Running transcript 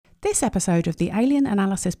This episode of the Alien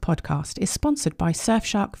Analysis podcast is sponsored by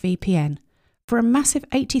Surfshark VPN. For a massive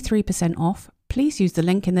 83% off, please use the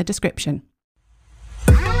link in the description.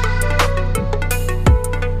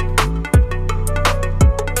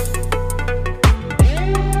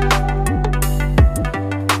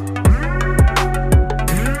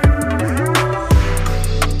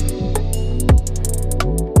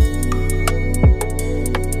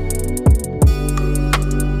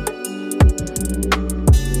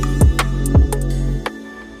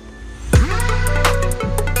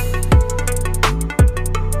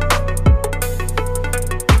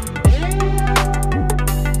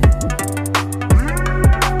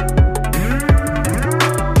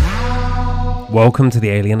 Welcome to the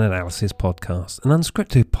Alien Analysis podcast, an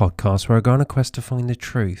unscripted podcast where I go on a quest to find the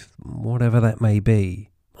truth, whatever that may be.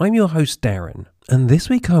 I'm your host, Darren, and this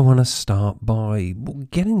week I want to start by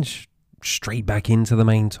getting straight back into the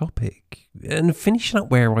main topic and finishing up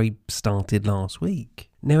where I started last week.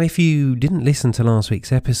 Now, if you didn't listen to last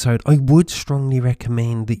week's episode, I would strongly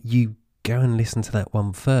recommend that you go and listen to that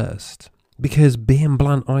one first, because being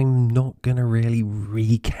blunt, I'm not going to really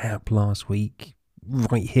recap last week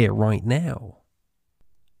right here, right now.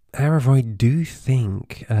 However, I do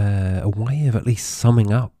think a way of at least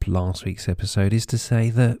summing up last week's episode is to say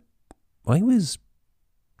that I was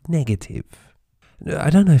negative. I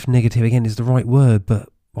don't know if negative again is the right word, but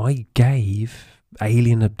I gave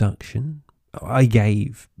Alien Abduction, I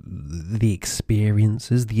gave the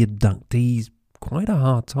experiencers, the abductees, quite a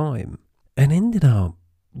hard time, and ended up,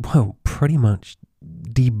 well, pretty much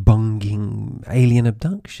debunking alien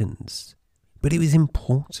abductions. But it was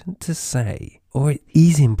important to say, or it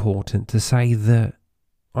is important to say, that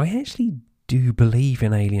I actually do believe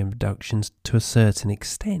in alien abductions to a certain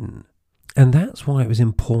extent. And that's why it was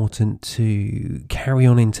important to carry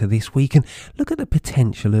on into this week and look at the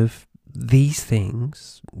potential of these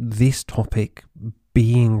things, this topic,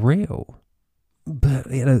 being real. But,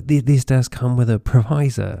 this does come with a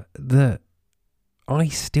proviso that I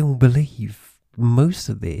still believe most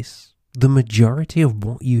of this, the majority of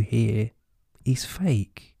what you hear, is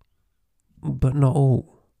fake, but not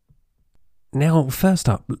all. Now, first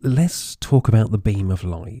up, let's talk about the beam of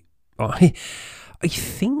light. I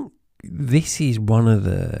think this is one of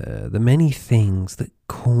the many things that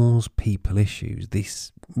cause people issues,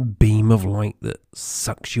 this beam of light that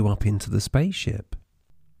sucks you up into the spaceship.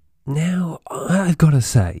 Now, I've got to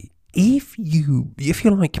say, if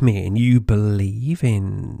you're like me and you believe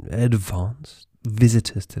in advanced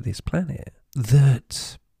visitors to this planet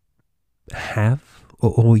that have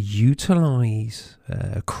or utilize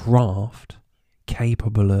a craft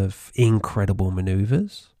capable of incredible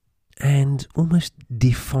maneuvers and almost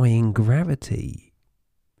defying gravity,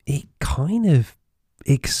 it kind of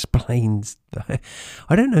explains,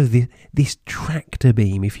 I don't know, this tractor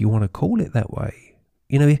beam, if you want to call it that way.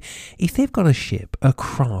 If they've got a ship, a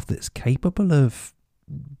craft that's capable of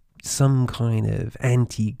some kind of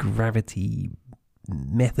anti-gravity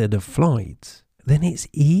method of flight, then it's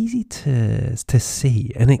easy to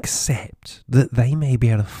see and accept that they may be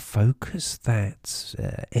able to focus that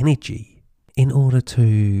energy in order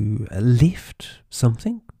to lift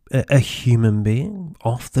something, a human being,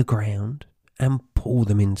 off the ground and pull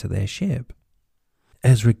them into their ship.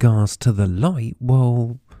 As regards to the light,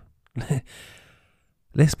 well,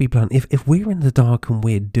 let's be blunt. If we're in the dark and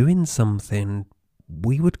we're doing something,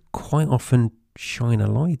 we would quite often shine a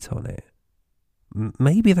light on it.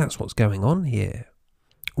 Maybe that's what's going on here.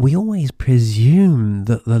 We always presume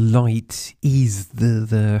that the light is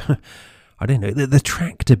the I don't know, the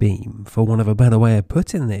tractor beam, for want of a better way of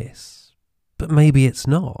putting this. But maybe it's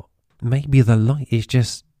not. Maybe the light is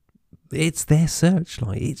just, it's their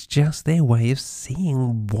searchlight. It's just their way of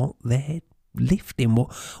seeing what they're lifting,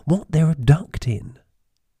 what they're abducting.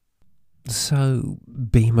 So,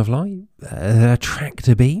 beam of light,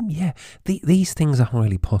 tractor beam, yeah, these things are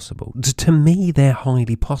highly possible. To me, they're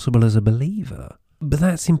highly possible as a believer. But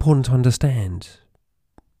that's important to understand.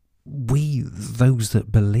 We, those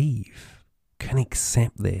that believe, can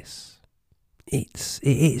accept this. It's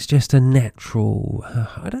just a natural,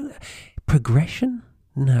 progression?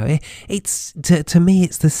 No, it's to me,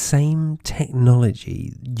 it's the same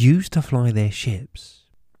technology used to fly their ships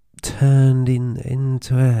turned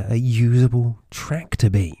into a usable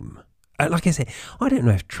tractor beam. Like I said, I don't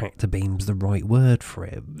know if tractor beam's the right word for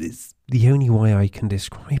it. It's the only way I can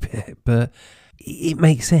describe it, but it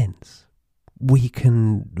makes sense.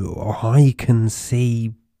 I can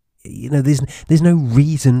see, there's no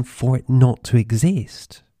reason for it not to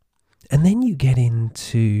exist. And then you get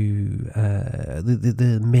into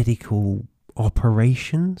the medical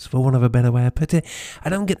operations, for want of a better way of putting it.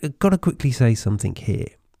 And I've got to quickly say something here.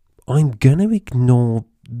 I'm going to ignore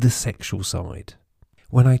the sexual side.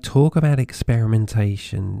 When I talk about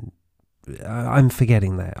experimentation, I'm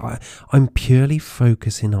forgetting that. I'm purely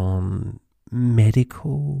focusing on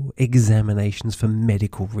medical examinations for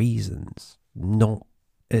medical reasons, not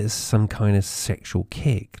as some kind of sexual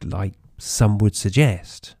kick like some would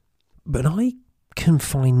suggest. But I can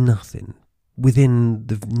find nothing within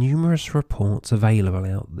the numerous reports available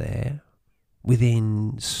out there,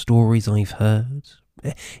 within stories I've heard,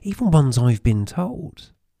 even ones I've been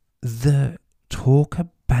told, that talk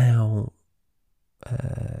about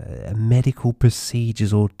medical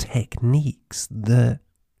procedures or techniques that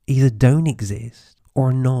either don't exist or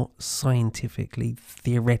are not scientifically,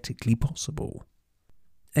 theoretically possible.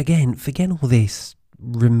 Again, forget all this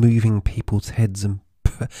removing people's heads and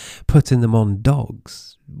putting them on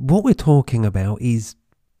dogs. What we're talking about is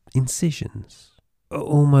incisions.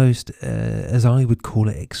 Almost, as I would call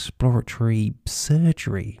it, exploratory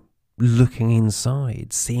surgery. Looking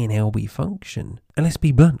inside, seeing how we function. And let's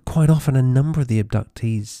be blunt, quite often a number of the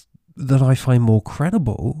abductees that I find more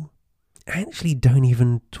credible actually don't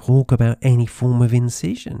even talk about any form of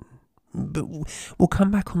incision. But we'll come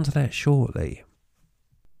back onto that shortly.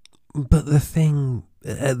 But the thing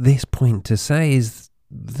at this point to say is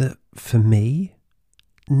that for me,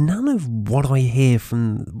 none of what I hear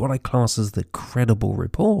from what I class as the credible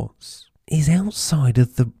reports is outside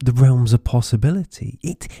of the realms of possibility.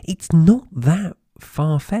 It's not that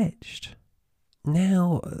far-fetched.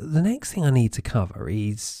 Now, the next thing I need to cover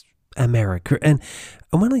is America. And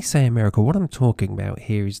when I say America, what I'm talking about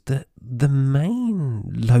here is that the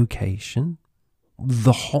main location,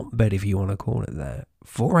 the hotbed, if you want to call it that,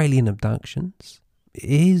 for alien abductions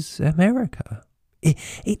is America.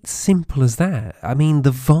 It's simple as that. I mean,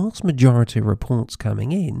 the vast majority of reports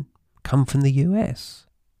coming in come from the US.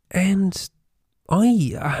 And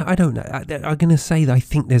I don't know, I'm going to say that I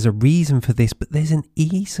think there's a reason for this, but there's an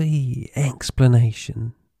easy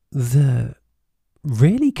explanation that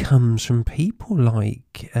really comes from people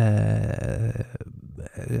like, I've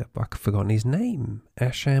forgotten his name,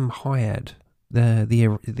 Asham Hayad,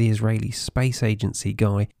 the Israeli space agency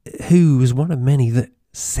guy, who was one of many that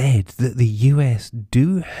said that the US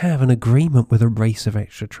do have an agreement with a race of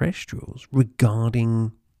extraterrestrials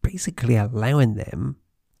regarding basically allowing them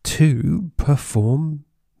to perform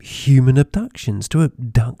human abductions, to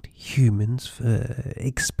abduct humans for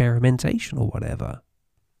experimentation or whatever.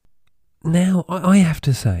 Now, I have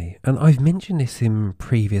to say, and I've mentioned this in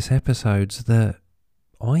previous episodes, that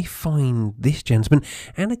I find this gentleman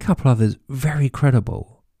and a couple others very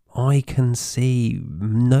credible. I can see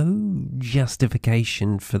no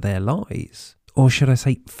justification for their lies, or should I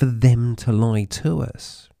say, for them to lie to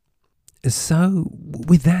us. So,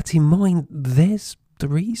 with that in mind, there's the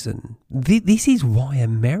reason. This is why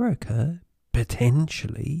America,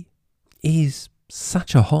 potentially, is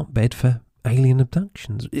such a hotbed for alien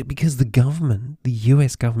abductions, because the government, the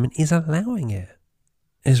US government, is allowing it.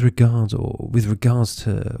 With regards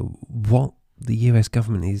to what the US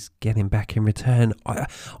government is getting back in return, I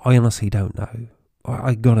honestly don't know.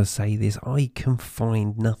 I gotta say this, I can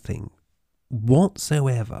find nothing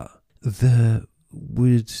whatsoever that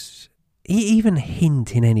would even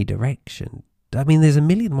hint in any direction. I mean, there's a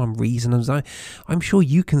million and one reasons. I'm sure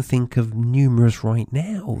you can think of numerous right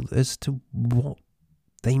now as to what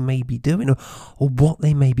they may be doing or what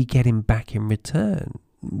they may be getting back in return.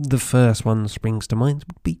 The first one that springs to mind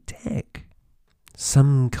would be tech.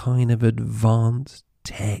 Some kind of advanced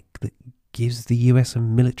tech that gives the US a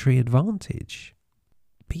military advantage.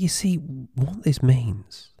 But you see, what this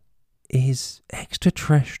means is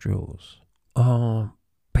extraterrestrials are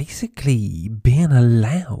basically being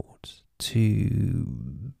allowed to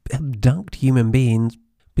abduct human beings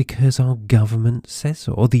because our government says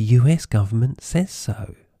so, or the US government says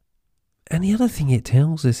so. And the other thing it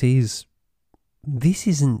tells us is this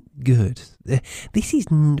isn't good. This is,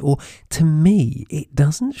 or to me, it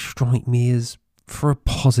doesn't strike me as for a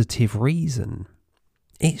positive reason.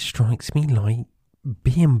 It strikes me like,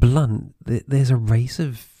 being blunt, that there's a race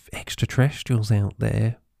of extraterrestrials out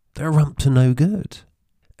there that are up to no good.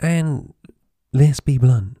 And let's be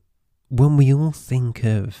blunt, when we all think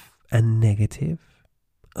of a negative,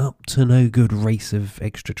 up to no good race of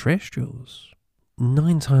extraterrestrials,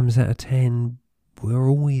 9 times out of 10, we're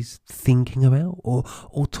always thinking about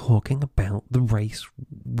or talking about the race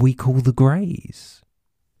we call the Greys.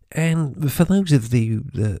 And for those of you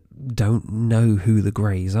that don't know who the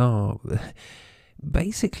Greys are,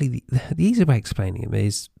 basically the easy way of explaining them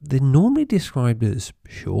is they're normally described as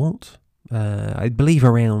short, I believe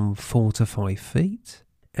around 4 to 5 feet,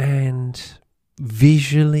 and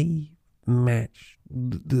visually match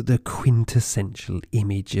the quintessential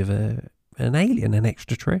image of an alien, an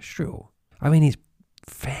extraterrestrial. I mean, it's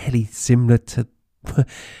fairly similar to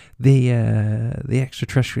the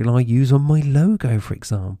extraterrestrial I use on my logo, for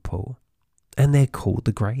example. And they're called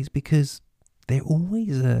the Greys because they're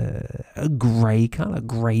always a grey colour,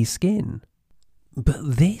 grey skin.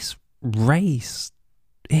 But this race,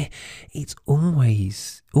 it's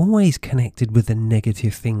always connected with the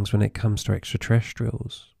negative things when it comes to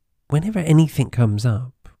extraterrestrials. Whenever anything comes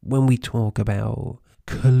up, when we talk about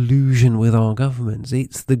collusion with our governments,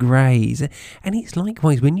 it's the Greys. And it's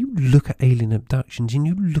likewise when you look at alien abductions and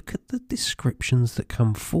you look at the descriptions that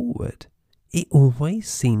come forward, it always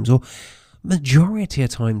seems, or majority of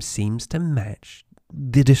times seems to match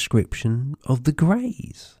the description of the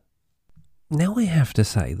Greys. Now I have to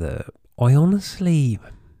say that I honestly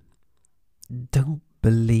don't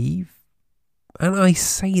believe, and I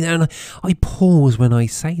say that, and I pause when I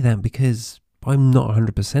say that because I'm not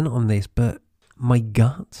 100% on this, but my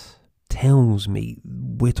gut tells me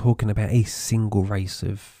we're talking about a single race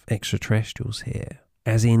of extraterrestrials here.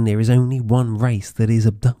 As in, there is only one race that is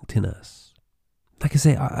abducting us. Like I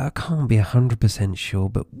say, I can't be 100% sure,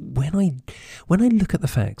 but when I look at the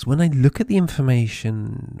facts, when I look at the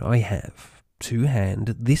information I have to hand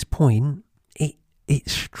at this point, it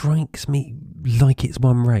strikes me like it's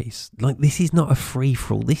one race. Like, this is not a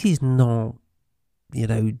free-for-all. This is not,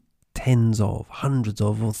 tens of, hundreds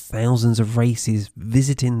of, or thousands of races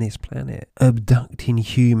visiting this planet, abducting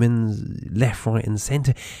humans left, right and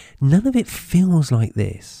centre. None of it feels like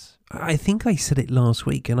this. I think I said it last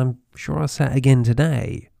week, and I'm sure I'll say it again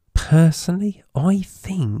today. Personally, I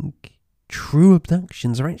think true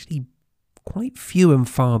abductions are actually quite few and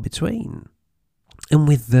far between. And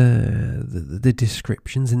with the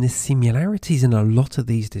descriptions and the similarities in a lot of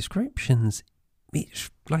these descriptions,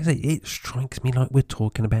 like I say, it strikes me like we're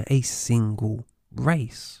talking about a single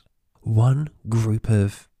race. One group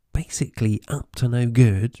of basically up to no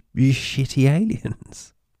good, shitty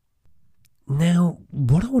aliens. Now,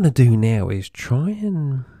 what I want to do now is try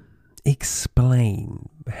and explain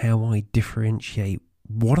how I differentiate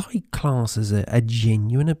what I class as a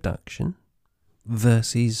genuine abduction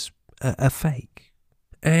versus a fake.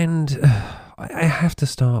 And I have to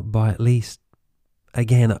start by at least,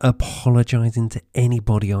 again, apologising to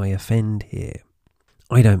anybody I offend here.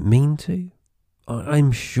 I don't mean to.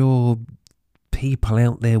 I'm sure people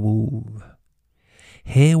out there will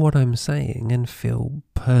hear what I'm saying and feel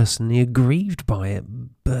personally aggrieved by it,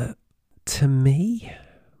 but to me,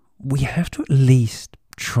 we have to at least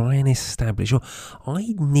try and establish, or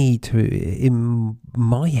I need to, in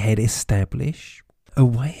my head, establish a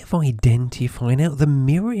way of identifying out the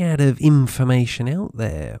myriad of information out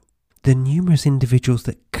there, the numerous individuals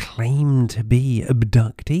that claim to be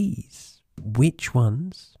abductees, which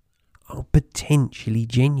ones are potentially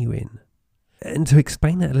genuine. And to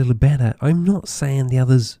explain that a little better, I'm not saying the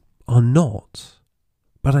others are not,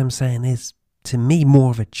 but I'm saying there's, to me,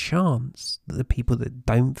 more of a chance that the people that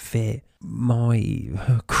don't fit my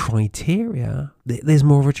criteria, there's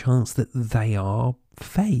more of a chance that they are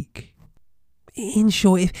fake. In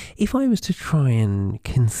short, if I was to try and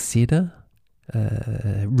consider,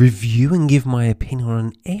 review and give my opinion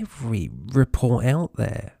on every report out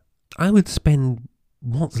there, I would spend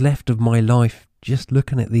what's left of my life just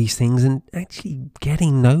looking at these things and actually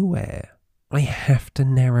getting nowhere. I have to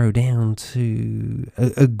narrow down to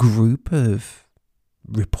a group of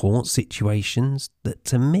report situations that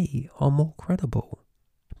to me are more credible.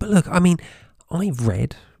 But look, I mean, I've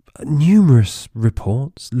read numerous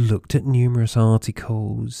reports, looked at numerous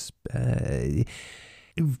articles,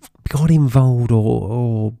 got involved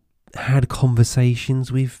or had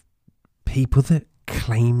conversations with people that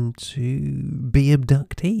claim to be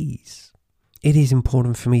abductees. It is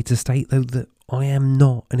important for me to state, though, that I am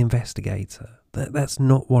not an investigator. That's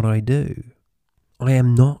not what I do. I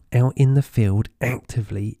am not out in the field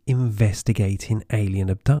actively investigating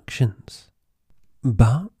alien abductions.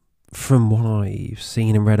 But from what I've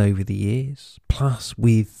seen and read over the years, plus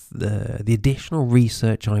with the additional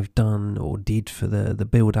research I've done or did for the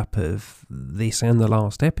build-up of this and the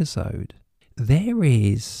last episode, there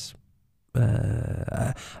is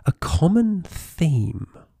a common theme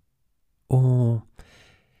or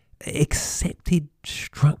accepted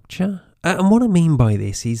structure. And what I mean by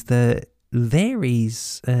this is that there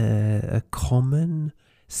is a common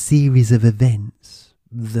series of events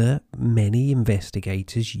that many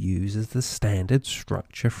investigators use as the standard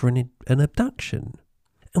structure for an abduction.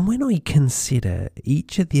 And when I consider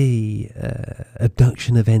each of the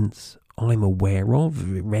abduction events I'm aware of,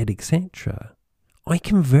 read, etc., I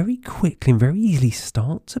can very quickly and very easily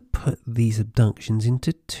start to put these abductions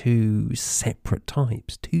into two separate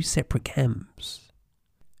types, two separate camps.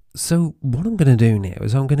 So what I'm going to do now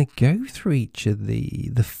is I'm going to go through each of the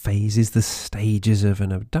phases, the stages of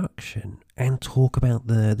an abduction, and talk about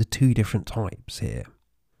the two different types here.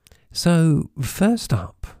 So first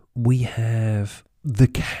up, we have the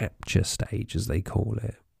capture stage, as they call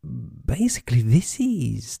it. Basically, this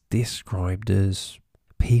is described as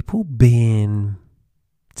people being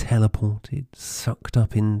teleported, sucked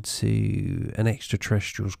up into an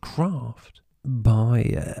extraterrestrial's craft by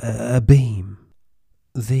a beam.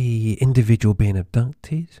 The individual being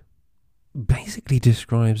abducted basically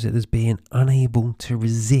describes it as being unable to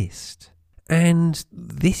resist. And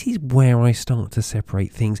this is where I start to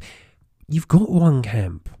separate things. You've got one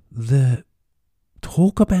camp that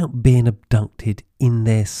talk about being abducted in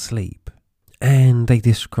their sleep, and they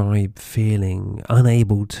describe feeling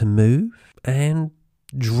unable to move and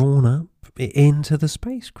drawn up into the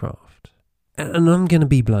spacecraft. And I'm going to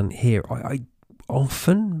be blunt here. I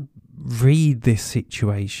often read this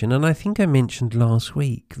situation, and I think I mentioned last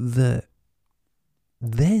week that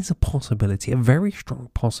there's a possibility, a very strong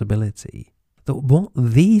possibility, that what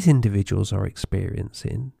these individuals are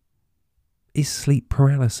experiencing is sleep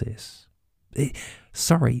paralysis.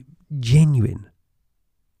 Genuine.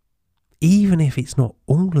 Even if it's not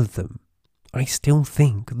all of them, I still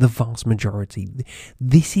think the vast majority,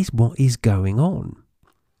 this is what is going on.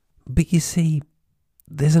 But you see,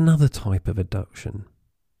 there's another type of abduction,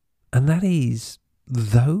 and that is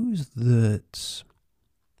those that,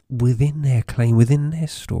 within their claim, within their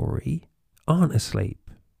story, aren't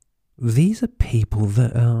asleep. These are people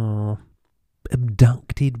that are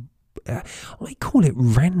abducted, I call it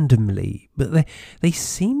randomly, but they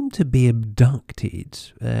seem to be abducted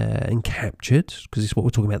and captured, because it's what we're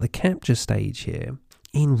talking about, the capture stage here,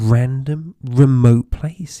 in random, remote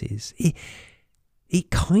places. It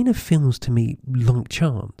kind of feels to me like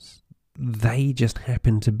chance. They just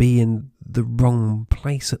happen to be in the wrong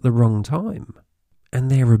place at the wrong time. And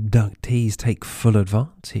their abductees take full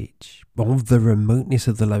advantage of the remoteness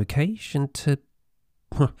of the location to,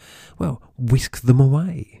 well, whisk them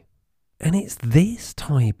away. And it's this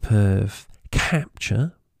type of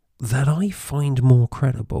capture that I find more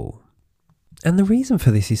credible. And the reason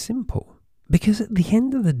for this is simple. Because at the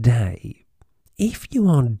end of the day, if you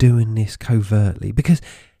are doing this covertly, because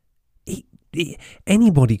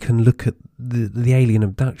anybody can look at the alien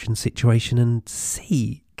abduction situation and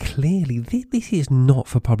see clearly this is not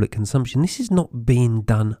for public consumption. This is not being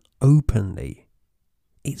done openly.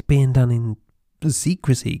 It's being done in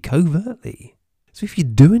secrecy, covertly. So if you're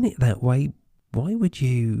doing it that way, why would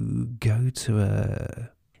you go to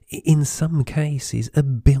in some cases, a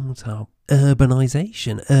built-up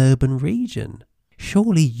urbanization, urban region?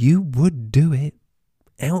 Surely you would do it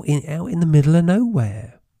out in the middle of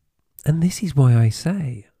nowhere. And this is why I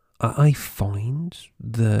say, I find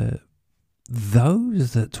that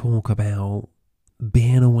those that talk about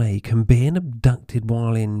being awake and being abducted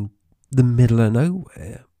while in the middle of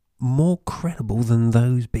nowhere more credible than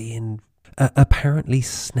those being apparently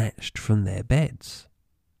snatched from their beds.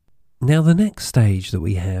 Now, the next stage that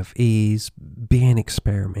we have is being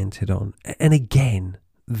experimented on. And again,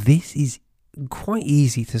 this is quite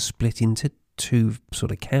easy to split into two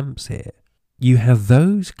sort of camps here. You have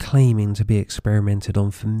those claiming to be experimented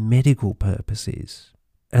on for medical purposes,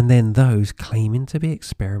 and then those claiming to be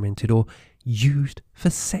experimented or used for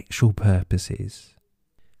sexual purposes.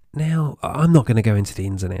 Now, I'm not going to go into the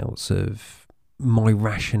ins and outs of my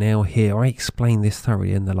rationale here. I explained this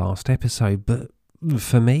thoroughly in the last episode, but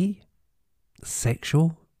for me,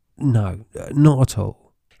 sexual? No, not at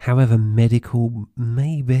all. However, medical,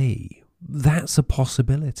 maybe. That's a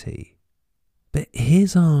possibility. But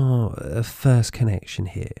here's our first connection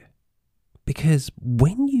here. Because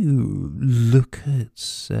when you look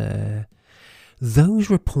at those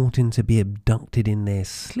reporting to be abducted in their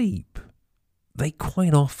sleep, they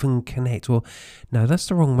quite often connect, or no, that's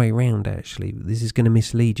the wrong way round actually. This is going to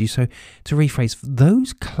mislead you. So to rephrase,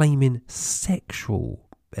 those claiming sexual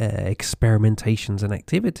experimentations and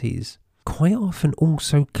activities quite often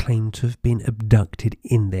also claim to have been abducted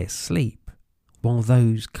in their sleep, while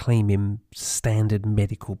those claiming standard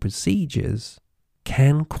medical procedures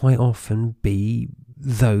can quite often be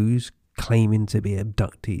those claiming to be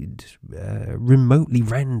abducted remotely,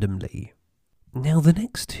 randomly. Now, the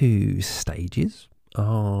next two stages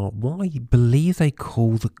are what I believe they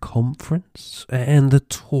call the conference and the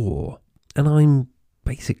tour. And I'm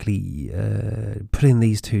basically putting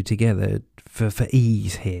these two together for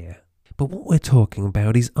ease here. But what we're talking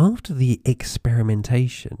about is after the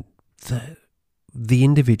experimentation, the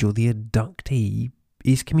individual, the abductee,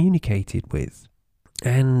 is communicated with,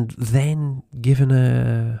 and then given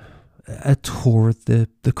a tour of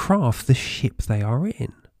the craft, the ship they are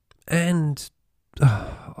in. And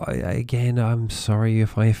I'm sorry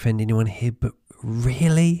if I offend anyone here, but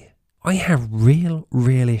really, I have real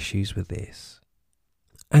issues with this.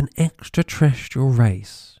 An extraterrestrial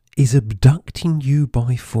race is abducting you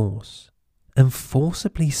by force and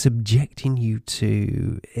forcibly subjecting you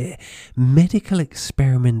to medical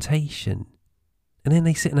experimentation, and then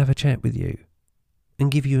they sit and have a chat with you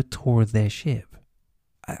and give you a tour of their ship.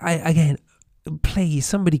 Again, please,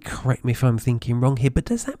 somebody correct me if I'm thinking wrong here, but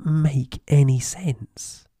does that make any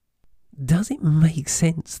sense? Does it make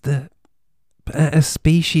sense that a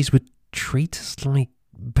species would treat us like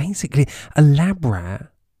basically a lab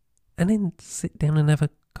rat and then sit down and have a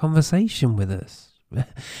conversation with us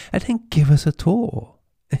and then give us a tour?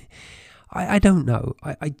 I don't know.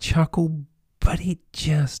 I chuckle, but it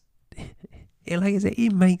just... like I said,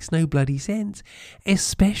 it makes no bloody sense,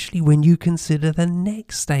 especially when you consider the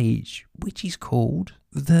next stage, which is called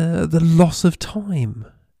the loss of time.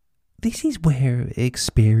 This is where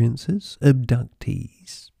experiencers,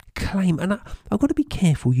 abductees, claim, and I've got to be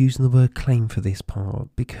careful using the word claim for this part,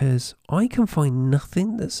 because I can find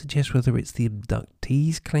nothing that suggests whether it's the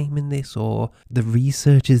abductees claiming this or the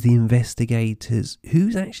researchers, the investigators,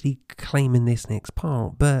 who's actually claiming this next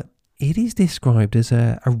part, but it is described as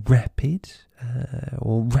a rapid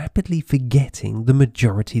or rapidly forgetting the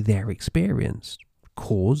majority of their experience,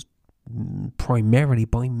 caused primarily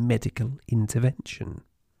by medical intervention.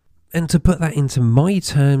 And to put that into my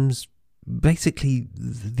terms, basically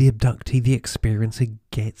the abductee, the experiencer,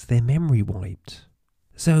 gets their memory wiped.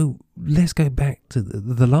 So let's go back to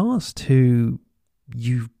the last two.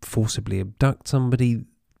 You forcibly abduct somebody,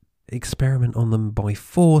 experiment on them by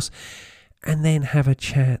force, and then have a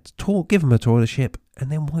chat, give them a tour of the ship,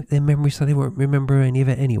 and then wipe their memory so they won't remember any of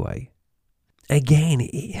it anyway. Again,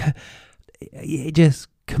 it just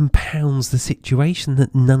compounds the situation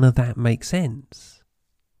that none of that makes sense.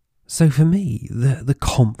 So for me, the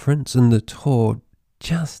conference and the tour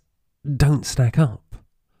just don't stack up.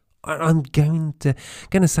 I'm going to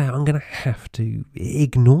say I'm going to have to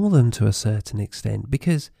ignore them to a certain extent,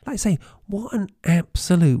 because, like I say, what an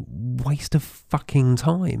absolute waste of fucking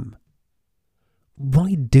time.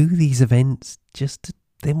 Why do these events just to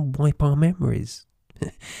then wipe our memories?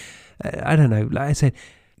 I don't know. Like I said,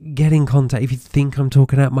 get in contact. If you think I'm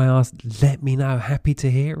talking out my arse, let me know. Happy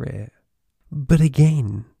to hear it. But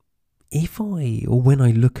again, when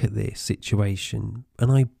I look at this situation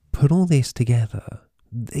and I put all this together,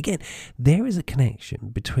 again, there is a connection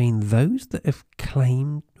between those that have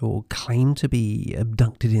claimed to be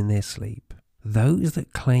abducted in their sleep, those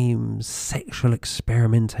that claim sexual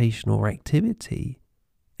experimentation or activity,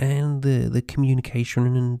 and the communication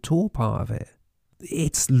and tour part of it.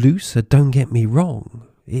 It's looser, don't get me wrong.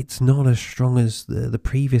 It's not as strong as the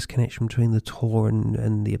previous connection between the tour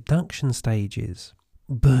and the abduction stages.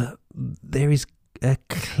 But there is a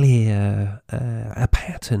clear a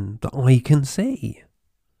pattern that I can see.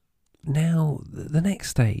 Now, the next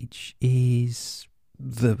stage is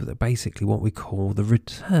basically what we call the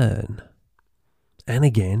return. And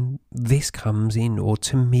again, this comes in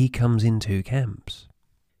two camps.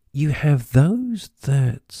 You have those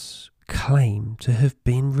that claim to have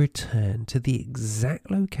been returned to the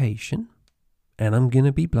exact location, and I'm going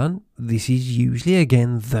to be blunt, this is usually,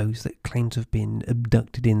 again, those that claim to have been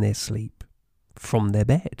abducted in their sleep from their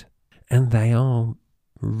bed, and they are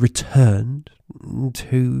returned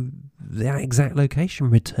to their exact location,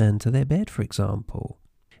 returned to their bed, for example.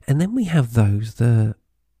 And then we have those that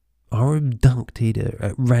are abducted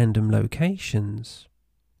at random locations.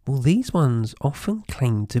 Well, these ones often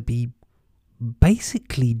claim to be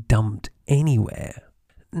basically dumped anywhere.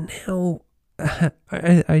 Now,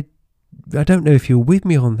 I don't know if you're with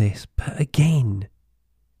me on this, but again,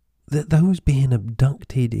 that those being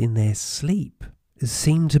abducted in their sleep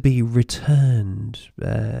seem to be returned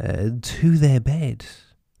to their bed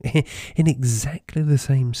in exactly the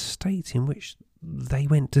same state in which they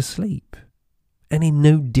went to sleep, and in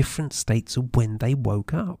no different states of when they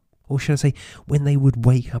woke up, or should I say, when they would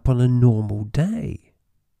wake up on a normal day.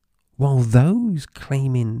 While those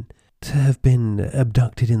claiming to have been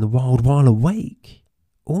abducted in the wild while awake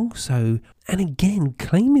also, and again,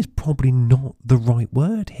 claim is probably not the right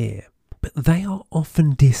word here, but they are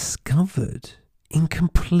often discovered in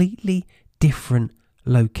completely different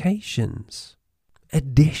locations.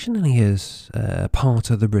 Additionally, as part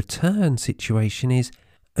of the return situation is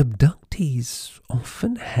abductees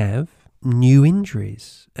often have new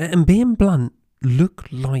injuries, and being blunt, look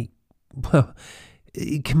like, well,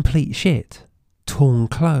 complete shit. torn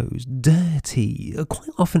clothes, dirty. Quite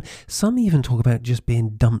often, some even talk about just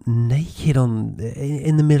being dumped naked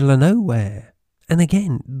in the middle of nowhere. And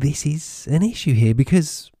again, this is an issue here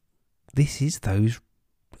because this is those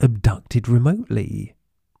abducted remotely,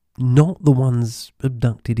 not the ones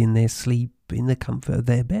abducted in their sleep in the comfort of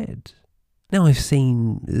their bed. Now, I've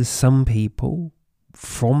seen some people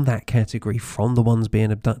from that category, from the ones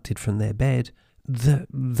being abducted from their bed, that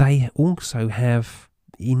they also have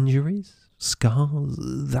injuries, scars,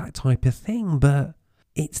 that type of thing, but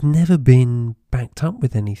it's never been backed up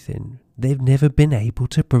with anything. They've never been able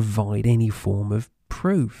to provide any form of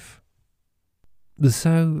proof.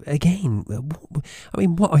 So again,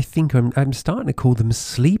 what I think I'm starting to call them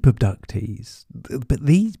sleep abductees, but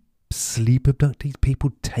these sleep abductees,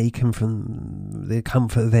 people taken from the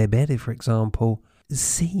comfort of their bed, for example,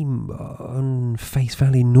 seem on face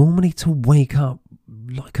value normally to wake up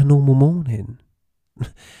like a normal morning.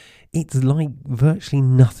 It's like virtually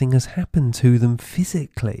nothing has happened to them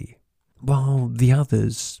physically, while the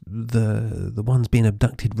others, the ones being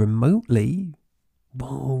abducted remotely,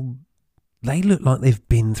 well, they look like they've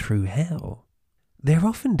been through hell. They're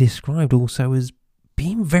often described also as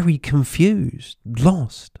being very confused,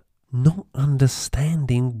 lost, not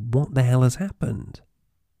understanding what the hell has happened.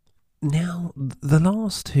 Now, the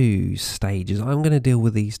last two stages, I'm going to deal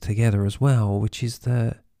with these together as well, which is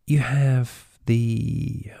that you have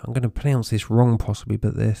I'm going to pronounce this wrong possibly,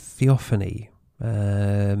 but the theophany,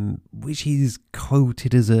 which is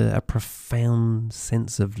quoted as a profound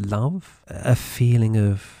sense of love, a feeling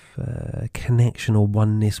of connection or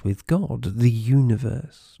oneness with God, the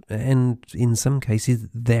universe, and in some cases,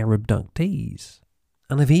 their abductees.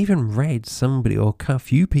 And I've even read somebody or a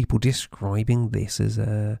few people describing this as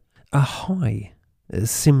a high,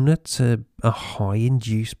 similar to a high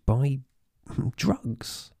induced by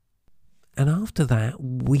drugs. And after that,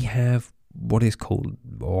 we have what is called,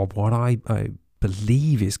 or what I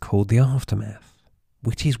believe is called, the aftermath,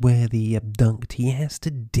 which is where the abductee has to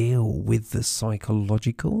deal with the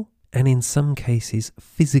psychological and in some cases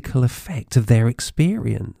physical effect of their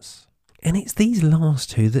experience. And it's these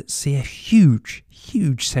last two that see a huge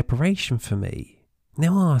separation for me.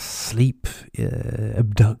 Now, our sleep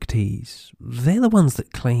abductees, they're the ones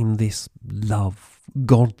that claim this love,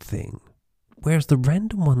 God thing, whereas the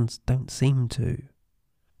random ones don't seem to.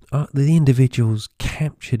 The individuals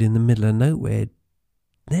captured in the middle of nowhere,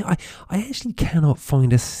 now I actually cannot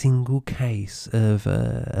find a single case of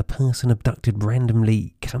a person abducted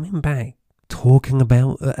randomly coming back talking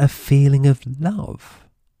about a feeling of love,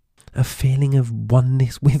 a feeling of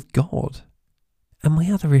oneness with God. And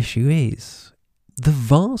my other issue is, the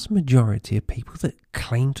vast majority of people that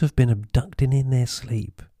claim to have been abducted in their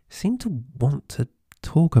sleep seem to want to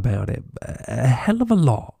talk about it a hell of a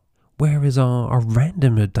lot, whereas our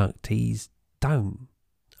random abductees don't.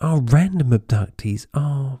 Our random abductees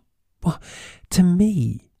are, well, to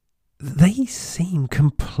me, they seem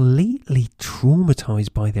completely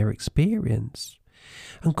traumatized by their experience.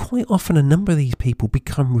 And quite often a number of these people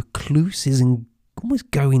become recluses and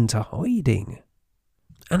almost go into hiding.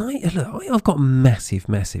 And I've got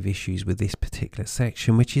massive issues with this particular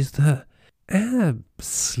section, which is that our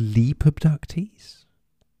sleep abductees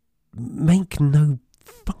make no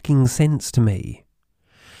fucking sense to me.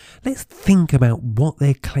 Let's think about what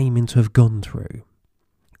they're claiming to have gone through.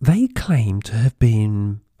 They claim to have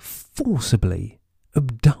been forcibly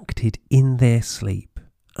abducted in their sleep,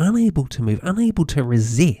 unable to move, unable to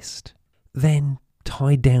resist, then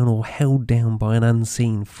tied down or held down by an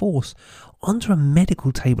unseen force onto a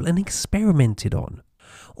medical table and experimented on,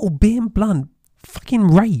 or being blunt, fucking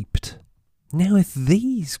raped. Now, if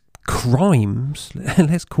these crimes,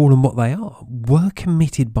 let's call them what they are, were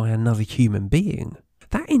committed by another human being,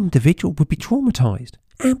 that individual would be traumatized.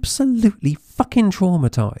 Absolutely fucking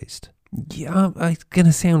traumatized. Yeah, it's going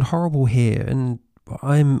to sound horrible here, and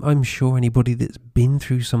I'm sure anybody that's been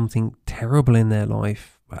through something terrible in their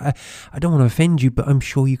life, I don't want to offend you, but I'm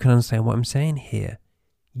sure you can understand what I'm saying here.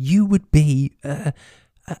 You would be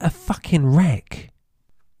a fucking wreck.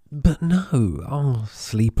 But no, our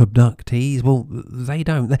sleep abductees, well, they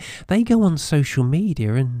don't. They go on social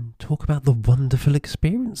media and talk about the wonderful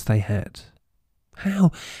experience they had.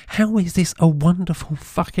 How is this a wonderful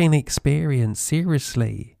fucking experience?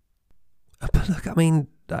 Seriously. But look, I mean,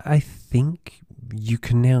 I think you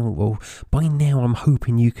can now, well, by now I'm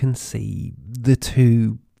hoping you can see the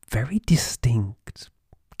two very distinct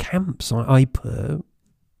camps I put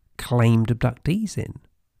claimed abductees in.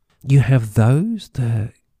 You have those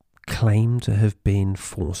that claim to have been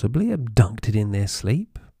forcibly abducted in their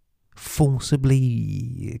sleep,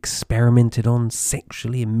 forcibly experimented on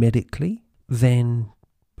sexually and medically, then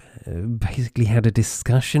basically had a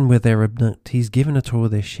discussion with their abductees, given a tour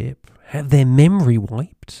of their ship, had their memory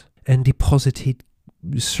wiped, and deposited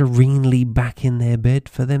serenely back in their bed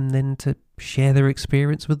for them then to share their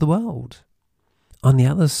experience with the world. On the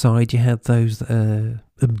other side, you had those that are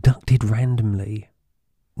abducted randomly,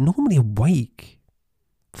 normally awake,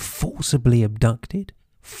 forcibly abducted,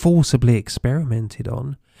 forcibly experimented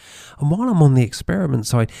on. And while I'm on the experiment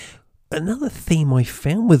side, another theme I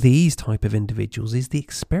found with these type of individuals is the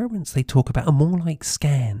experiments they talk about are more like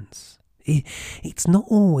scans. It's not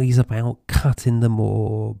always about cutting them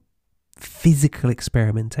or physical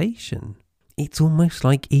experimentation. It's almost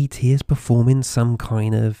like ET is performing some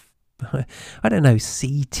kind of, I don't know,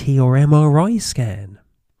 CT or MRI scan.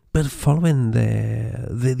 But following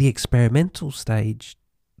the experimental stage,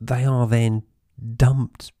 they are then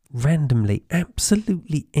dumped randomly,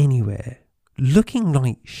 absolutely anywhere, looking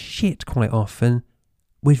like shit quite often,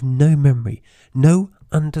 with no memory, no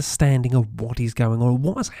understanding of what is going on,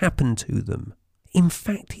 what has happened to them. In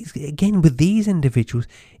fact, again, with these individuals,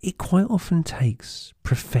 it quite often takes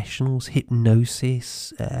professionals,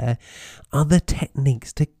 hypnosis, other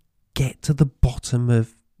techniques to get to the bottom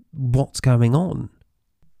of what's going on.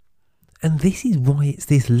 And this is why it's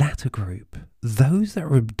this latter group, those that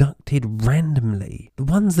are abducted randomly, the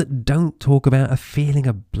ones that don't talk about a feeling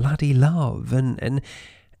of bloody love and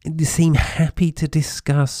seem happy to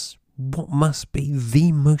discuss what must be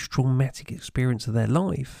the most traumatic experience of their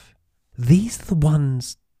life. These are the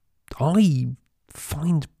ones I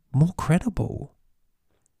find more credible.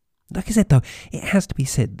 Like I said, though, it has to be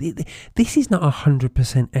said, this is not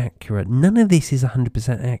 100% accurate. None of this is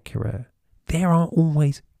 100% accurate. There are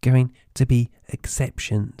always going to be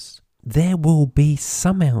exceptions. There will be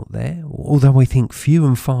some out there, although I think few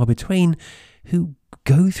and far between, who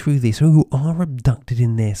go through this, who are abducted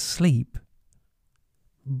in their sleep.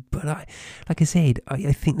 But like I said,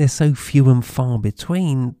 I think they're so few and far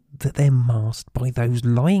between that they're masked by those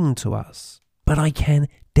lying to us. But I can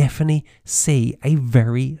definitely see a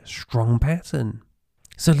very strong pattern.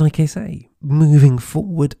 So like I say, moving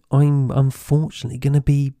forward, I'm unfortunately going to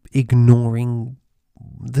be ignoring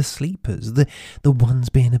the sleepers, the ones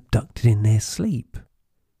being abducted in their sleep.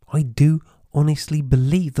 I do honestly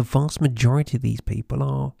believe the vast majority of these people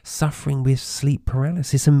are suffering with sleep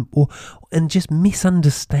paralysis and just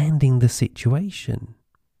misunderstanding the situation.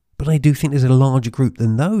 But I do think there's a larger group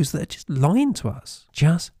than those that are just lying to us,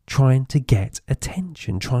 just trying to get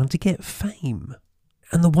attention, trying to get fame.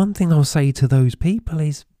 And the one thing I'll say to those people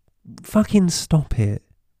is, fucking stop it.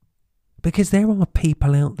 Because there are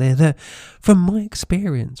people out there that, from my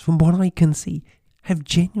experience, from what I can see, have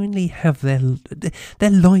genuinely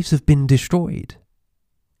their lives have been destroyed.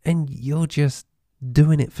 And you're just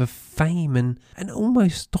doing it for fame and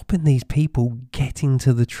almost stopping these people getting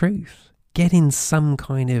to the truth, getting some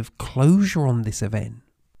kind of closure on this event.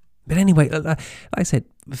 But anyway, like I said,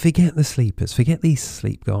 forget the sleepers, forget these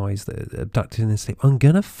sleep guys that are abducted in their sleep. I'm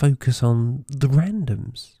going to focus on the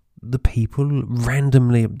randoms, the people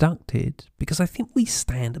randomly abducted, because I think we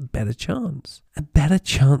stand a better chance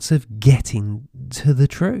of getting to the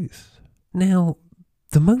truth. Now,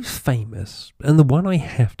 the most famous, and the one I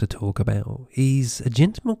have to talk about, is a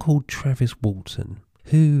gentleman called Travis Walton,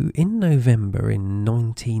 who in November in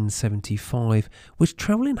 1975 was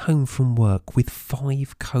travelling home from work with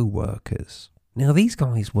 5 co-workers. Now, these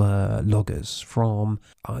guys were loggers from,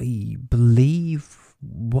 I believe,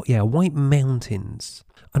 White Mountains.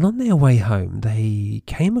 And on their way home, they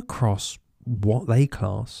came across what they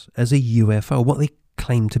class as a UFO, what they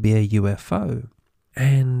claim to be a UFO.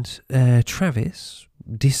 And Travis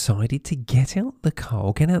decided to get out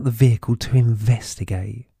the vehicle to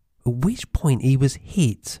investigate. At which point he was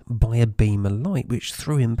hit by a beam of light which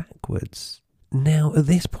threw him backwards. Now, at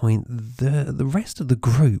this point, the rest of the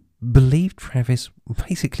group believed Travis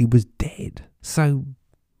basically was dead. So,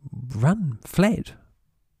 fled,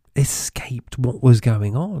 escaped what was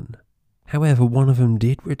going on. However, one of them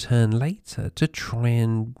did return later to try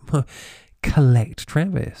and collect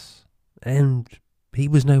Travis. And he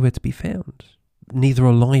was nowhere to be found. Neither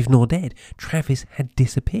alive nor dead. Travis had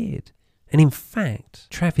disappeared. And in fact,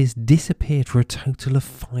 Travis disappeared for a total of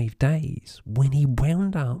 5 days when he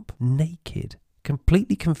wound up naked,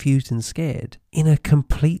 completely confused and scared, in a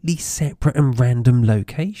completely separate and random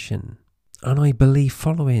location. And I believe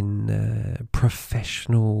following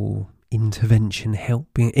professional intervention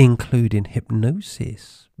help, including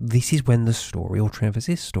hypnosis, this is when the story, or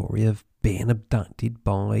Travis's story, of being abducted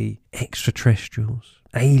by extraterrestrials,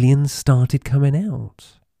 aliens, started coming out.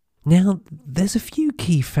 Now, there's a few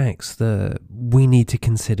key facts that we need to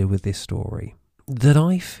consider with this story that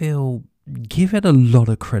I feel give it a lot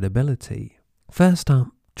of credibility. First up,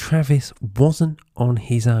 Travis wasn't on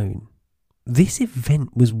his own. This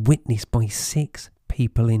event was witnessed by 6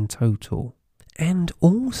 people in total, and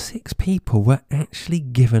all 6 people were actually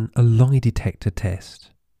given a lie detector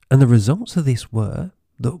test. And the results of this were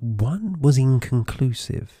that 1 was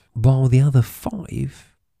inconclusive, while the other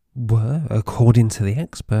 5 were, according to the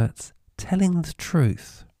experts, telling the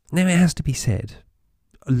truth. Now it has to be said,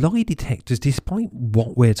 lie detectors, despite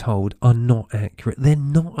what we're told, are not accurate. They're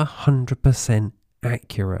not 100%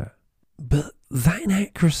 accurate. But that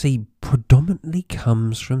inaccuracy predominantly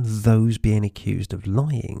comes from those being accused of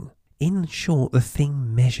lying. In short, the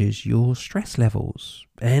thing measures your stress levels,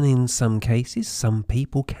 and in some cases, some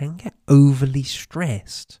people can get overly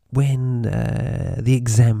stressed when the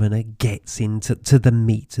examiner gets into the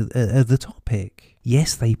meat of the topic.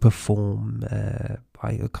 Yes, they perform,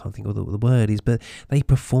 I can't think of what the word is, but they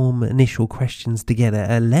perform initial questions to get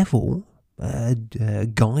a level, a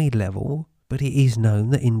guide level. But it is known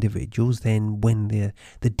that individuals then, when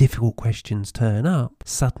the difficult questions turn up,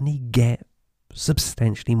 suddenly get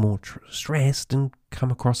substantially more stressed and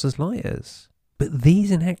come across as liars. But these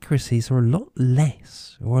inaccuracies are a lot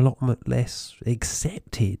less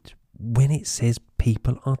accepted when it says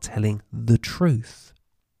people are telling the truth.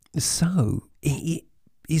 So it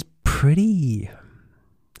is pretty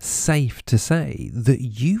safe to say that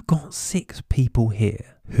you've got 6 people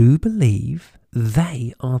here who believe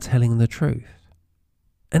they are telling the truth.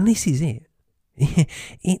 And this is it.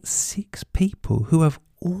 It's 6 people who have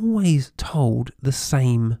always told the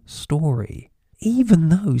same story, even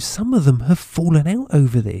though some of them have fallen out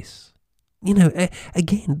over this.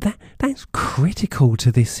 Again, that's critical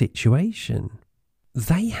to this situation.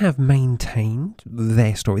 They have maintained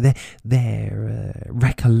their story, their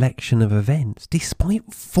recollection of events,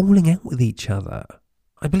 despite falling out with each other.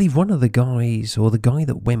 I believe one of the guys, or the guy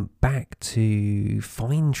that went back to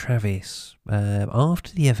find Travis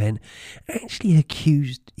after the event, actually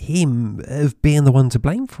accused him of being the one to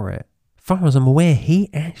blame for it. As far as I'm aware, he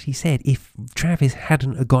actually said if Travis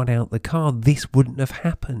hadn't got out the car, this wouldn't have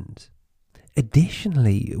happened.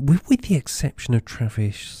 Additionally, with the exception of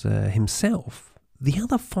Travis himself, the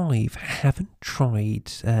other 5 haven't tried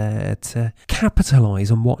to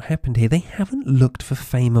capitalise on what happened here. They haven't looked for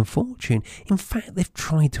fame and fortune. In fact, they've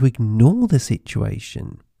tried to ignore the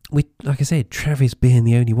situation. With, like I said, Travis being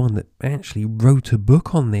the only one that actually wrote a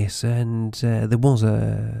book on this, and there was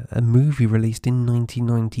a movie released in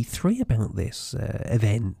 1993 about this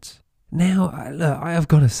event. Now, look, I've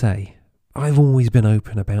got to say, I've always been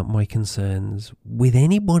open about my concerns with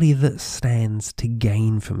anybody that stands to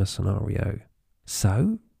gain from a scenario.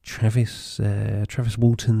 So, Travis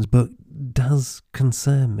Walton's book does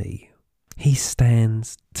concern me. He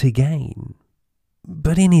stands to gain.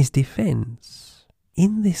 But in his defence,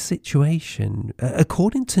 in this situation,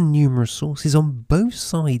 according to numerous sources on both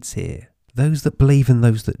sides here, those that believe and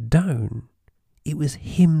those that don't, it was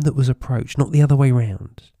him that was approached, not the other way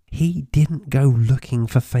round. He didn't go looking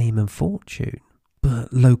for fame and fortune.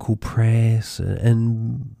 But local press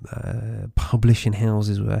and publishing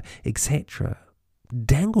houses, etc.,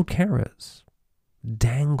 dangled carrots,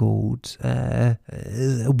 dangled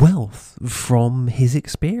wealth from his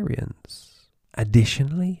experience.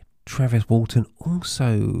 Additionally, Travis Walton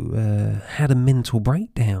also had a mental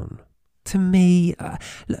breakdown. To me,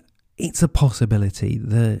 look, it's a possibility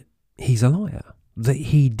that he's a liar, that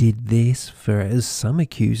he did this for, as some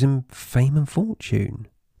accuse him, fame and fortune.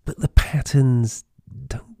 But the patterns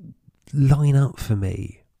don't line up for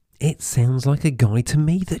me. It sounds like a guy to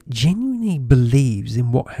me that genuinely believes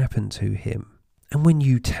in what happened to him. And when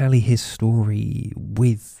you tally his story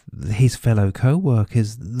with his fellow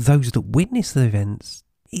co-workers, those that witnessed the events,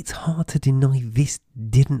 it's hard to deny this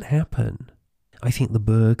didn't happen. I think the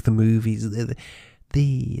book, the movies, the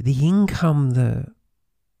income that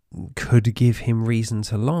could give him reason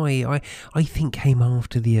to lie, I think came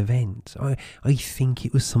after the event. I think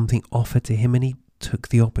it was something offered to him and he took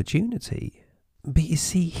the opportunity. But you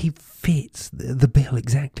see, he fits the bill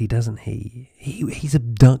exactly, doesn't he? He's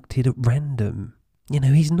abducted at random.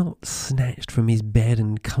 He's not snatched from his bed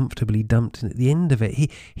and comfortably dumped at the end of it.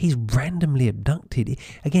 He's randomly abducted.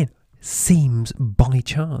 Again, seems by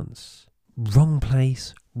chance. Wrong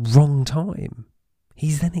place, wrong time.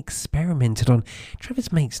 He's then experimented on.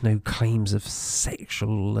 Travis makes no claims of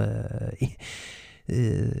sexual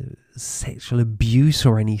abuse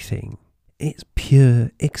or anything. It's pure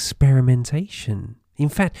experimentation. In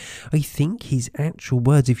fact, I think his actual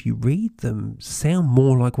words, if you read them, sound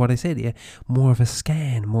more like what I said here, more of a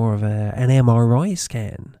scan, more of an MRI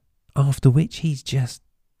scan, after which he's just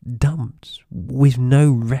dumped with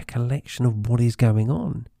no recollection of what is going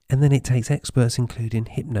on. And then it takes experts, including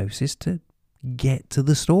hypnosis, to get to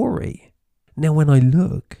the story. Now, when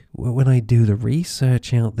I do the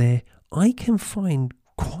research out there, I can find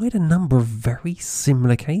quite a number of very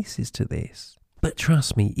similar cases to this. But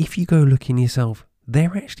trust me, if you go looking yourself,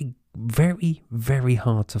 they're actually very, very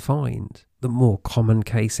hard to find. The more common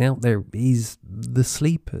case out there is the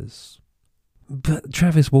sleepers. But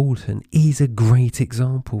Travis Walton is a great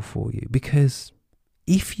example for you, because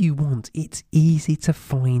if you want, it's easy to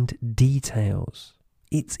find details.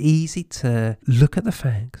 It's easy to look at the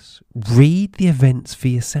facts, read the events for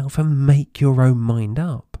yourself and make your own mind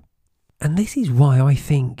up. And this is why I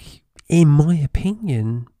think, in my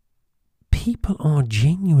opinion, people are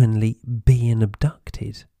genuinely being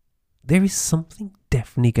abducted. There is something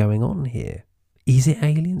definitely going on here. Is it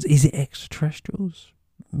aliens? Is it extraterrestrials?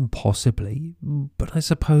 Possibly. But I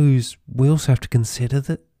suppose we also have to consider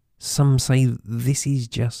that some say this is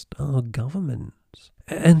just our government.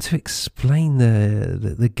 And to explain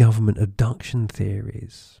the government abduction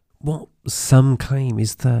theories, what some claim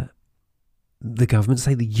is that the government,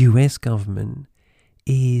 say the US government,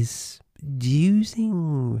 is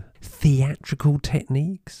using theatrical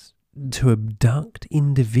techniques to abduct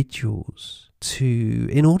individuals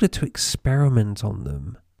in order to experiment on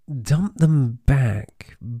them, dump them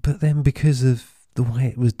back, but then because of the way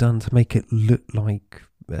it was done to make it look like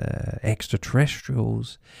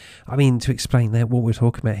extraterrestrials. I mean, to explain that, what we're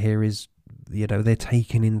talking about here is, they're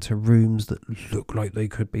taken into rooms that look like they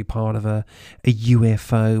could be part of a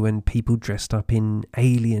UFO, and people dressed up in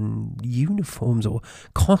alien uniforms or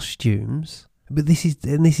costumes. But this is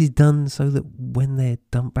done so that when they're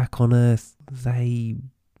dumped back on Earth, they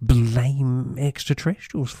blame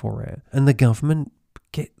extraterrestrials for it, and the government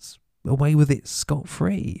gets away with it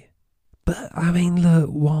scot-free. But I mean, look,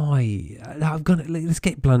 why? Let's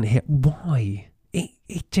get blunt here. Why?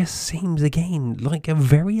 It just seems, again, like a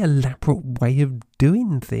very elaborate way of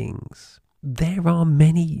doing things. There are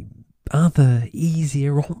many other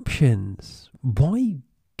easier options. Why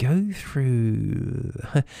go through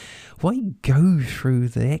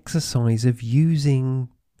the exercise of using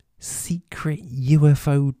secret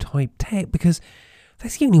UFO type tech? Because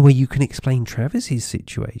that's the only way you can explain Travis's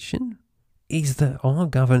situation. Is that our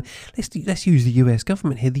government, let's use the US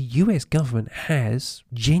government here. The US government has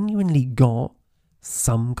genuinely got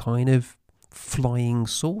some kind of flying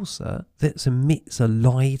saucer that emits a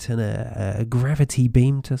light and a gravity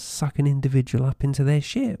beam to suck an individual up into their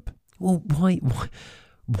ship. Well, why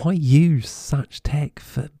use such tech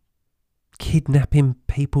for kidnapping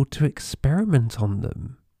people to experiment on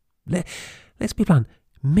them? Let's be blunt.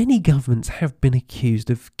 Many governments have been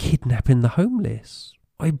accused of kidnapping the homeless.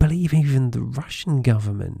 I believe even the Russian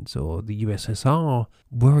government or the USSR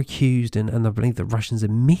were accused, and I believe the Russians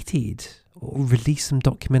admitted or released some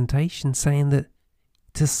documentation saying that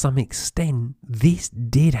to some extent this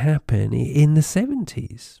did happen in the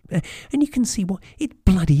 70s. And you can see it's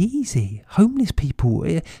bloody easy. Homeless people,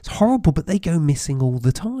 it's horrible, but they go missing all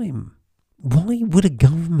the time. Why would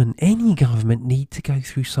any government need to go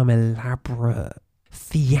through some elaborate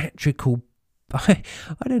theatrical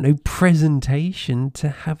presentation to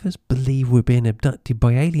have us believe we're being abducted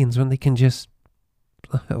by aliens when they can just,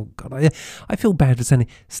 oh God, I feel bad for saying it,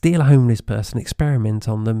 steal a homeless person, experiment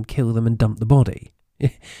on them, kill them and dump the body.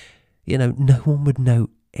 No one would know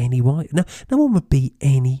no one would be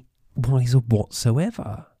any wiser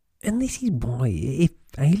whatsoever. And this is why, if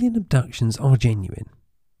alien abductions are genuine,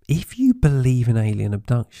 if you believe in alien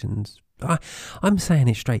abductions, I'm saying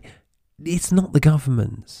it straight, it's not the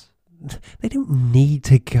government's. They don't need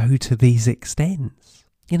to go to these extents.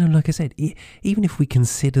 Like I said, even if we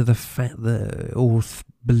consider the fact that, or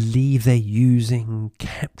believe they're using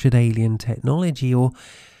captured alien technology or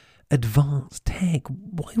advanced tech,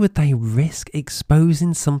 why would they risk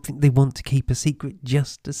exposing something they want to keep a secret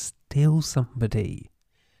just to steal somebody?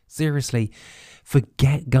 Seriously,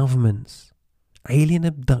 forget governments. Alien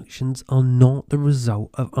abductions are not the result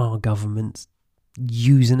of our governments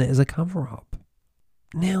using it as a cover-up.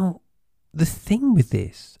 Now, the thing with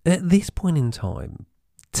this, at this point in time,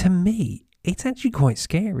 to me, it's actually quite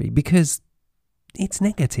scary because it's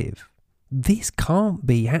negative. This can't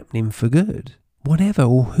be happening for good. Whatever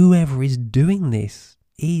or whoever is doing this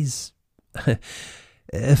is,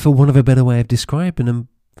 for want of a better way of describing them,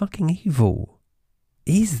 fucking evil.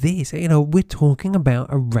 Is this, we're talking about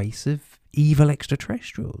a race of evil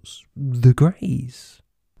extraterrestrials, the Greys.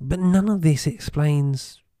 But none of this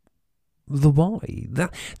explains the why.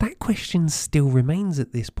 That question still remains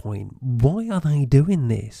at this point. Why are they doing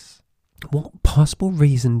this? What possible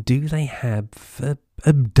reason do they have for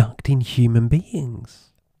abducting human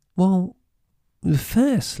beings? Well,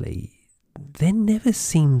 firstly, there never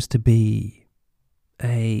seems to be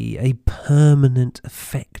a permanent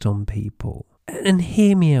effect on people. And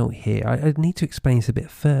hear me out here, I need to explain this a bit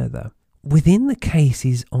further. Within the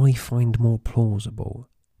cases I find more plausible,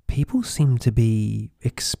 people seem to be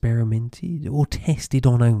experimented or tested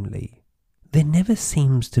on only. There never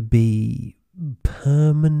seems to be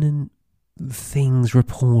permanent things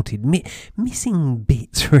reported. Missing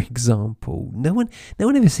bits, for example. No one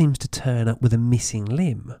ever seems to turn up with a missing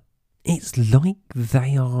limb. It's like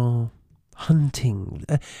they are hunting,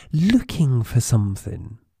 looking for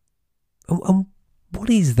something. And what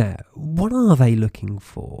is that? What are they looking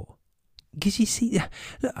for? Because you see,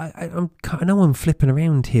 look, I know I'm flipping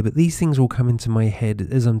around here, but these things all come into my head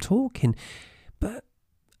as I'm talking. But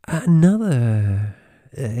another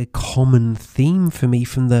common theme for me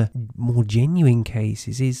from the more genuine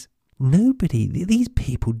cases is these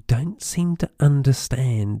people don't seem to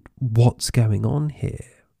understand what's going on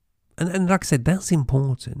here. And like I said, that's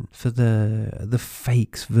important for the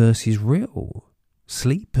fakes versus real.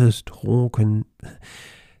 Sleepers talk and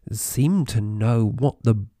seem to know what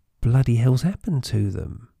the bloody hell's happened to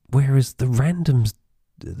them. Whereas the randoms,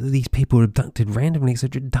 these people abducted randomly,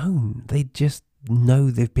 etc., don't. They just know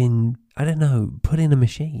they've been, put in a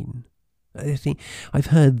machine. I think I've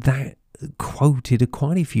heard that quoted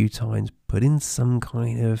quite a few times, put in some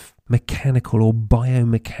kind of mechanical or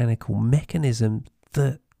biomechanical mechanism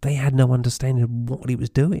that they had no understanding of what it was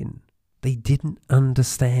doing. They didn't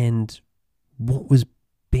understand what was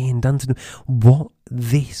being done to them, what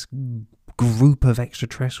this group of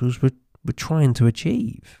extraterrestrials were trying to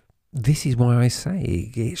achieve. This is why I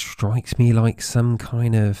say it strikes me like some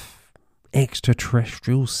kind of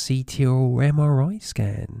extraterrestrial CT or MRI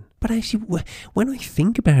scan. But actually, when I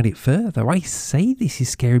think about it further, I say this is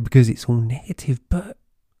scary because it's all negative, but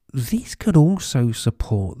this could also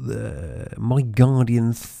support my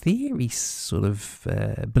guardian theory sort of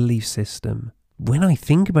belief system. When I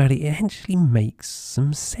think about it, it actually makes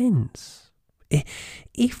some sense.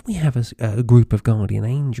 If we have a group of guardian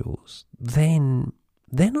angels, then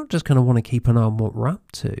they're not just going to want to keep an eye on what we're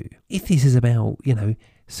up to. If this is about,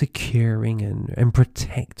 securing and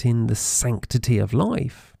protecting the sanctity of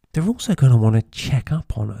life, they're also going to want to check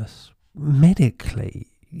up on us medically.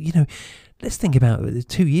 Let's think about it.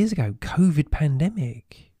 2 years ago, COVID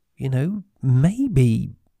pandemic,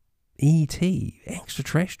 maybe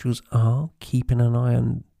extraterrestrials are keeping an eye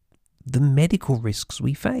on the medical risks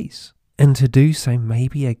we face. And to do so,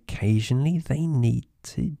 maybe occasionally they need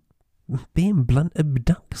to, being blunt,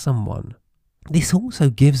 abduct someone. This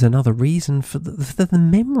also gives another reason for the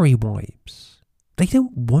memory wipes. They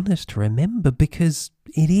don't want us to remember because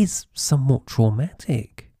it is somewhat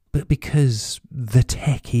traumatic, but because the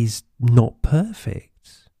tech is not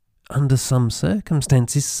perfect. Under some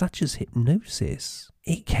circumstances, such as hypnosis,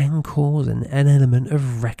 it can cause an element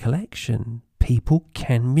of recollection. People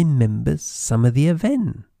can remember some of the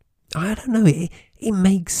event. I don't know, it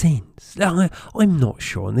makes sense. I'm not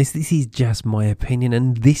sure, and this is just my opinion,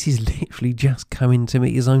 and this is literally just coming to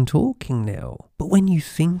me as I'm talking now. But when you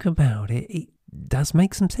think about it, it does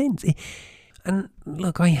make some sense. And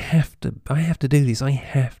look, I have to do this. I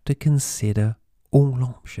have to consider all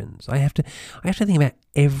options. I have to think about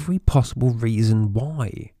every possible reason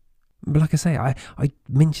why. But like I say, I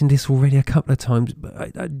mentioned this already a couple of times,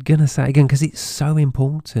 but I'm going to say it again because it's so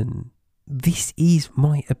important. This is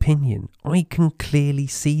my opinion. I can clearly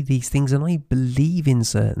see these things and I believe in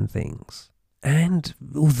certain things. And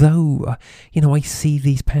although, I see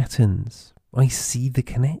these patterns, I see the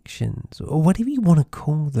connections, or whatever you want to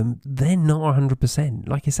call them, they're not 100%.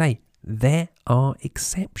 Like I say, there are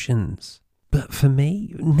exceptions. But for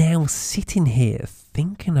me, now sitting here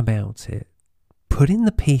thinking about it, putting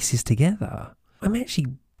the pieces together, I'm actually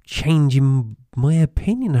changing my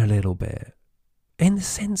opinion a little bit. In the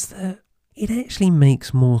sense that it actually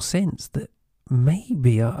makes more sense that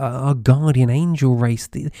maybe our guardian angel race,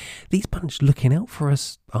 these bunch looking out for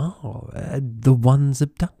us are the ones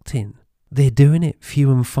abducting. They're doing it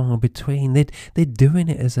few and far between. They're doing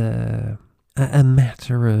it as a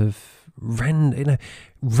matter of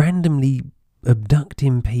randomly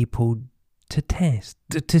abducting people to test,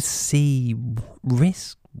 to see what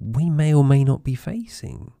risk we may or may not be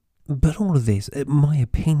facing. But all of this, my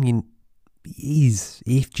opinion, is,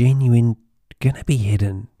 if genuine, going to be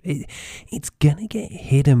hidden. It's going to get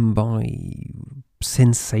hidden by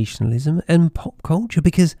sensationalism and pop culture,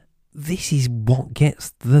 because this is what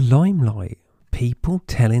gets the limelight. People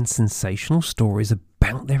telling sensational stories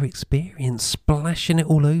about their experience, splashing it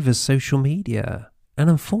all over social media. And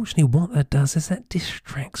unfortunately, what that does is that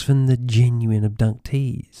distracts from the genuine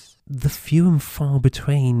abductees. The few and far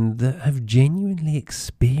between that have genuinely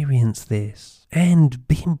experienced this. And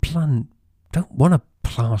being blunt, don't want to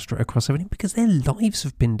plaster it across everything because their lives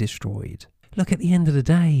have been destroyed. Look, at the end of the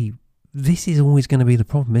day, this is always going to be the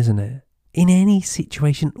problem, isn't it? In any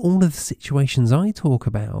situation, all of the situations I talk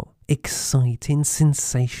about, exciting,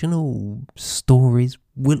 sensational stories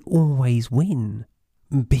will always win.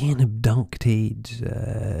 Being abducted,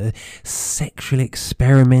 sexually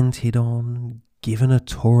experimented on, given a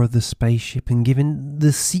tour of the spaceship and given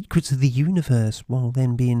the secrets of the universe while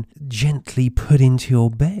then being gently put into your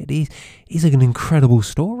bed is an incredible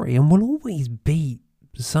story and will always beat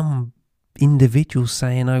some individual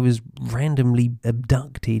saying I was randomly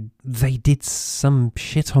abducted. They did some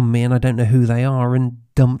shit on me and I don't know who they are and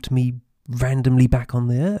dumped me randomly back on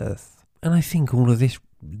the earth. And I think all of this,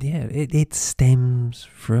 it stems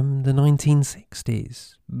from the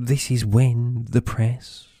 1960s. This is when the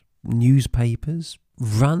press, newspapers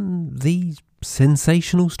run these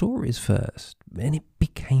sensational stories first. And it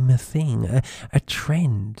became a thing, a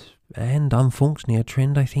trend. And unfortunately a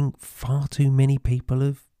trend I think far too many people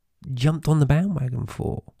have jumped on the bandwagon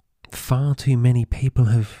for. Far too many people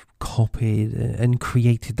have copied and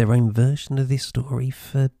created their own version of this story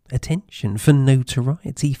for attention, for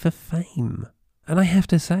notoriety, for fame. And I have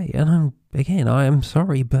to say, and I am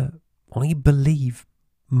sorry, but I believe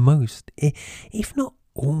most, if not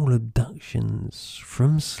all abductions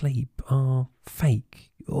from sleep are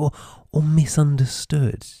fake or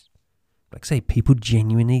misunderstood. Like I say, people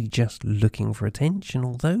genuinely just looking for attention,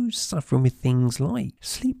 or those suffering with things like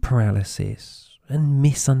sleep paralysis and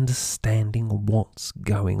misunderstanding what's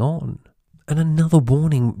going on. And another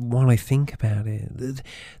warning while I think about it,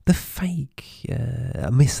 the fake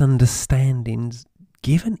misunderstandings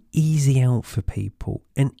give an easy out for people,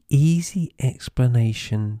 an easy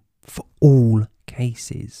explanation for all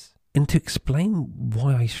cases. And to explain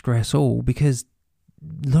why I stress all, because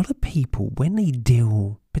a lot of people, when they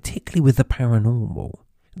deal, particularly with the paranormal,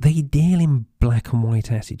 they deal in black and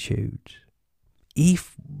white attitude.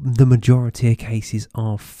 If the majority of cases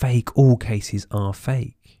are fake, all cases are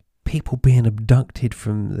fake. People being abducted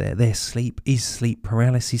from their sleep is sleep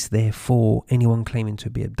paralysis, therefore anyone claiming to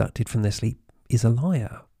be abducted from their sleep is a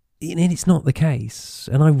liar. And it's not the case,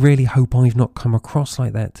 and I really hope I've not come across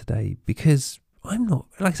like that today, because I'm not,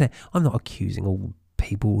 like I say, I'm not accusing all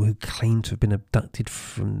people who claim to have been abducted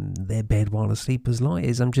from their bed while asleep as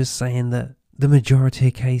liars. I'm just saying that the majority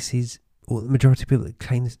of cases, or the majority of people that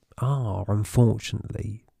claim this, are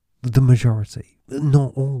unfortunately the majority,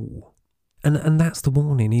 not all. And that's the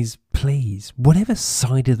warning, is please, whatever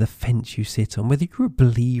side of the fence you sit on, whether you're a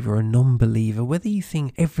believer or a non-believer, whether you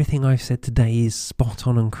think everything I've said today is spot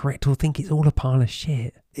on and correct, or think it's all a pile of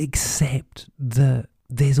shit, accept that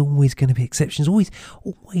there's always going to be exceptions,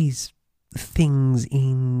 always things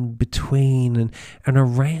in between and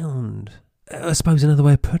around. I suppose another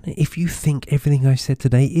way of putting it, if you think everything I've said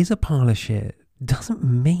today is a pile of shit, doesn't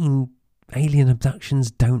mean alien abductions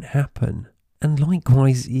don't happen. And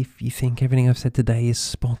likewise, if you think everything I've said today is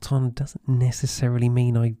spot on, doesn't necessarily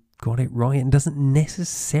mean I got it right, and doesn't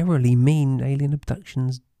necessarily mean alien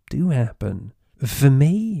abductions do happen. For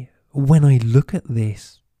me, when I look at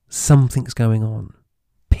this, something's going on.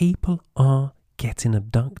 People are getting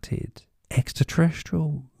abducted.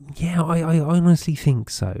 Extraterrestrial? Yeah, I honestly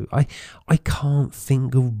think so. I can't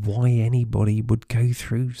think of why anybody would go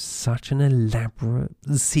through such an elaborate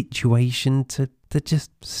situation to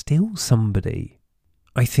just steal somebody.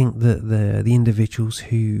 I think that the individuals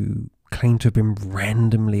who claim to have been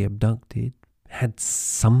randomly abducted had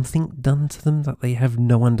something done to them that they have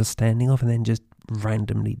no understanding of and then just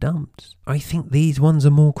randomly dumped. I think these ones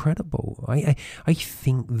are more credible. I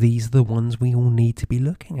think these are the ones we all need to be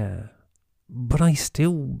looking at. But I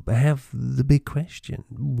still have the big question.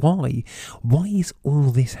 Why? Why is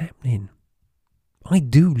all this happening? I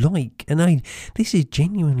do like, and this has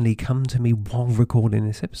genuinely come to me while recording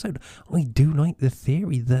this episode, I do like the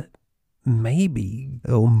theory that maybe,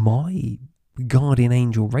 or my guardian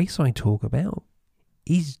angel race I talk about,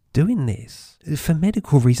 is doing this for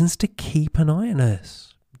medical reasons, to keep an eye on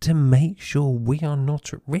us, to make sure we are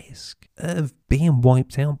not at risk of being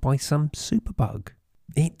wiped out by some superbug.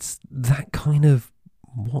 It's that kind of,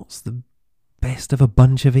 what's the best of a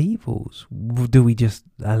bunch of evils? Do we just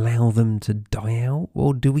allow them to die out,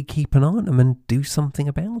 or do we keep an eye on them and do something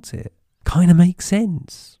about it? Kind of makes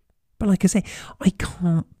sense. But like I say, I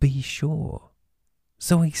can't be sure.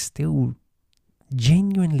 So I still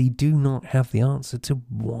genuinely do not have the answer to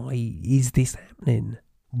why is this happening?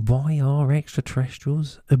 Why are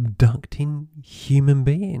extraterrestrials abducting human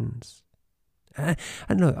beings?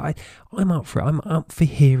 And look, I'm up for it. I'm up for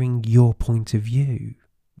hearing your point of view.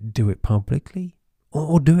 Do it publicly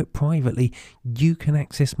or do it privately. You can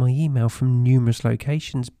access my email from numerous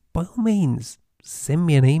locations. By all means, send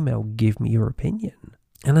me an email, give me your opinion.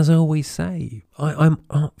 And as I always say, I'm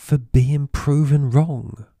up for being proven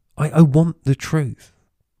wrong. I want the truth.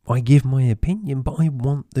 I give my opinion, but I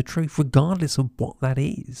want the truth, regardless of what that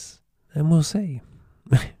is. And we'll see.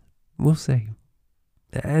 We'll see.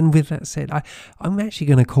 And with that said, I'm actually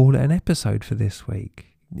going to call it an episode for this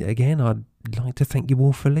week. Again, I'd like to thank you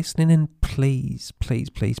all for listening, and please, please,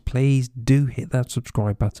 please, please do hit that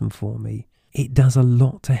subscribe button for me. It does a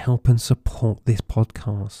lot to help and support this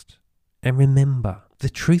podcast. And remember, the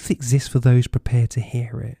truth exists for those prepared to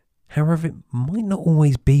hear it. However, it might not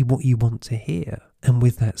always be what you want to hear. And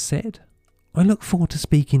with that said, I look forward to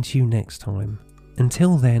speaking to you next time.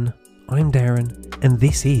 Until then, I'm Darren, and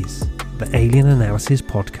this is the Alien Analysis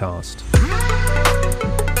Podcast.